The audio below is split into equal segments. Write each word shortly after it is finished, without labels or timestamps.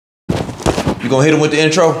You gonna hit him with the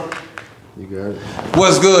intro? You got it.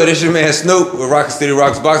 What's good? It's your man Snoop with Rocket City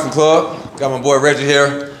Rocks Boxing Club. Got my boy Reggie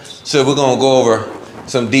here. So we're gonna go over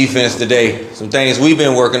some defense today. Some things we've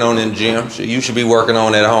been working on in the gym. You should be working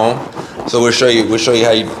on at home. So we'll show you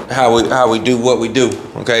how we do what we do,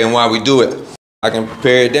 okay, and why we do it. I can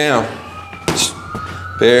pare it down.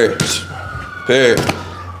 Parry.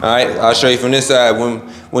 All right, I'll show you from this side.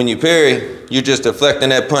 When you parry, you're just deflecting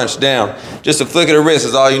that punch down. Just a flick of the wrist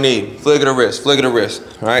is all you need. Flick of the wrist, flick of the wrist.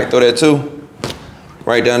 All right, throw that two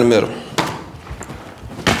right down the middle.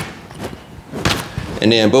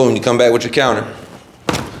 And then boom, you come back with your counter.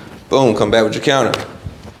 Boom, come back with your counter.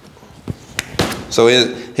 So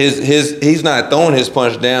he's not throwing his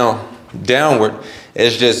punch downward.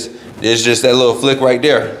 It's just that little flick right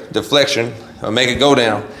there, deflection, or make it go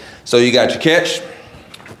down. So you got your catch.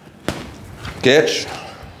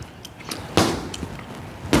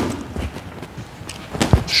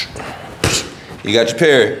 You got your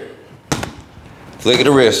parry. Flick of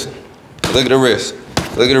the wrist, flick of the wrist,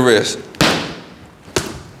 flick of the wrist.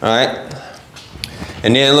 All right.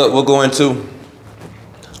 And then look, we'll go into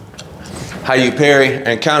how you parry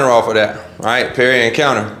and counter off of that. All right, parry and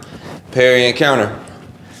counter, parry and counter.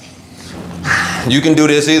 You can do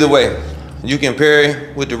this either way. You can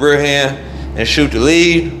parry with the rear hand and shoot the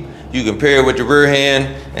lead. You can parry with the rear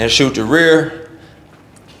hand and shoot the rear.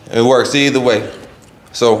 It works either way.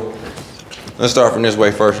 So let's start from this way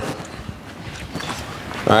first.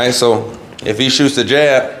 All right, so if he shoots the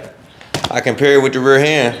jab, I can parry with the rear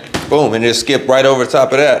hand, boom, and just skip right over the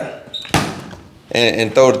top of that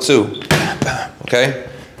and throw the two, okay?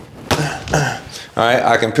 All right,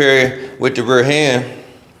 I can parry with the rear hand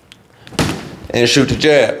and shoot the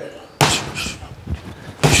jab.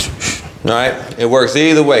 All right, it works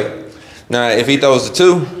either way. Now, if he throws the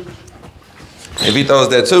two,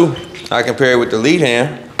 I can parry with the lead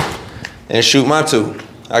hand and shoot my two.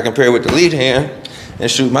 I can parry with the lead hand and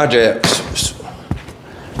shoot my jab.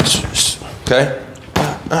 Okay?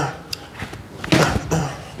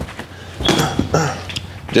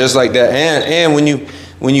 Just like that. And when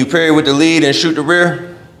you parry with the lead and shoot the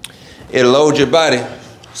rear, it loads your body.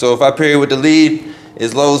 So if I parry with the lead,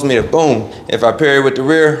 it loads me to boom. If I parry with the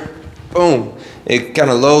rear, boom. It kind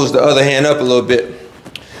of loads the other hand up a little bit.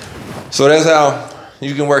 So that's how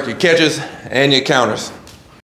you can work your catches and your counters.